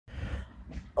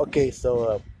Okay,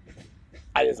 so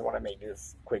I just want to make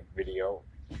this quick video.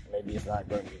 Maybe it's not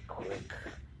going to be quick.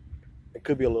 It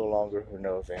could be a little longer. Who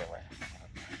knows? Anyway.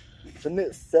 So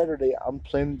next Saturday, I'm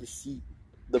planning to see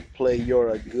the play "You're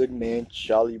a Good Man,"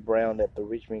 Charlie Brown at the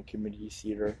Richmond Community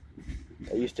Theater.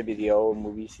 It used to be the old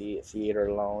movie theater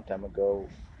a long time ago.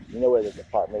 You know where the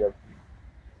Department of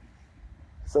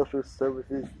Social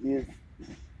Services is?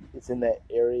 It's in that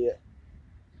area.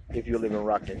 If you live in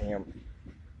Rockingham,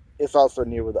 it's also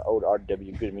near where the old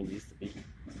R.W. Goodman used to be.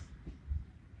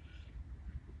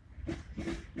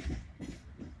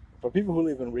 For people who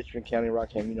live in Richmond County,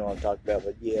 Rockingham, you know what I'm talking about.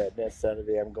 But yeah, next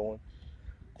Saturday I'm going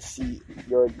to see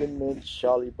You're a Good Man,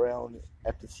 Charlie Brown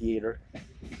at the theater.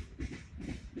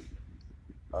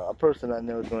 A person I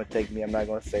know is going to take me. I'm not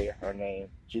going to say her name.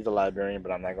 She's a librarian,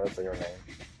 but I'm not going to say her name.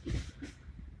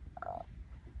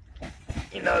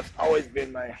 It's always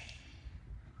been my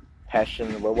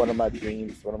passion, well, one of my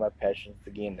dreams, one of my passions to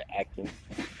get into acting.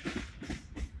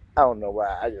 I don't know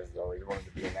why. I just always wanted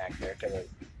to be an actor because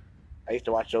I used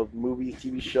to watch those movies,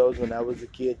 TV shows when I was a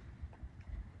kid.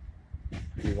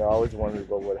 I always wondered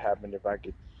what would happen if I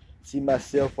could see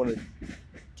myself on a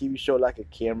TV show like a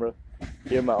camera,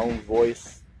 hear my own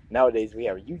voice. Nowadays we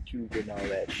have YouTube and all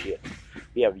that shit.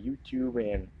 We have YouTube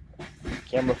and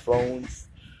camera phones,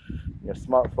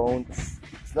 smartphones.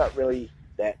 It's not really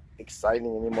that exciting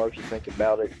anymore if you think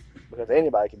about it, because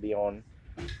anybody can be on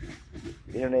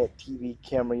internet, TV,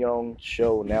 camera, your own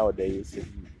show nowadays, if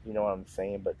you know what I'm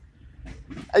saying. But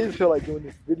I just feel like doing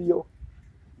this video.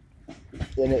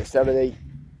 And it's Saturday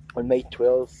on May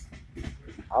 12th.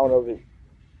 I don't know if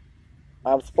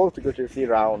I'm supposed to go to the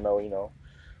theater. I don't know,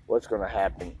 what's going to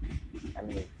happen. I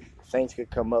mean, things could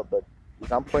come up, but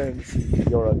I'm planning to see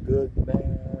You're a Good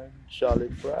Man, Charlie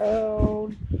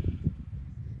Brown.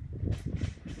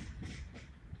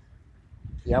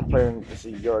 Yeah, I'm planning to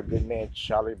see You're a Good Man,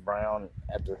 Charlie Brown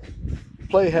at the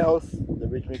Playhouse, the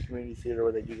Richmond Community Theater,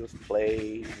 where they do those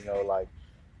plays,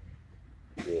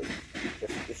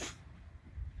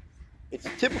 it's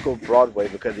typical Broadway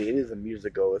because it is a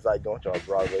musical. It's like going to a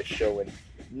Broadway show in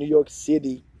New York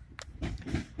City.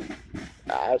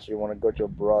 I actually want to go to a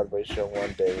Broadway show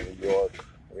one day in New York.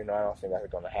 I don't think that's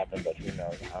going to happen, but who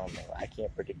knows? I don't know. I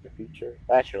can't predict the future.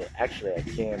 Actually, I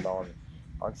can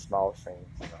on small things.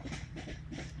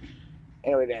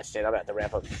 Anyway, that's it. I'm about to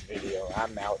wrap up this video.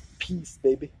 I'm out. Peace,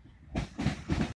 baby.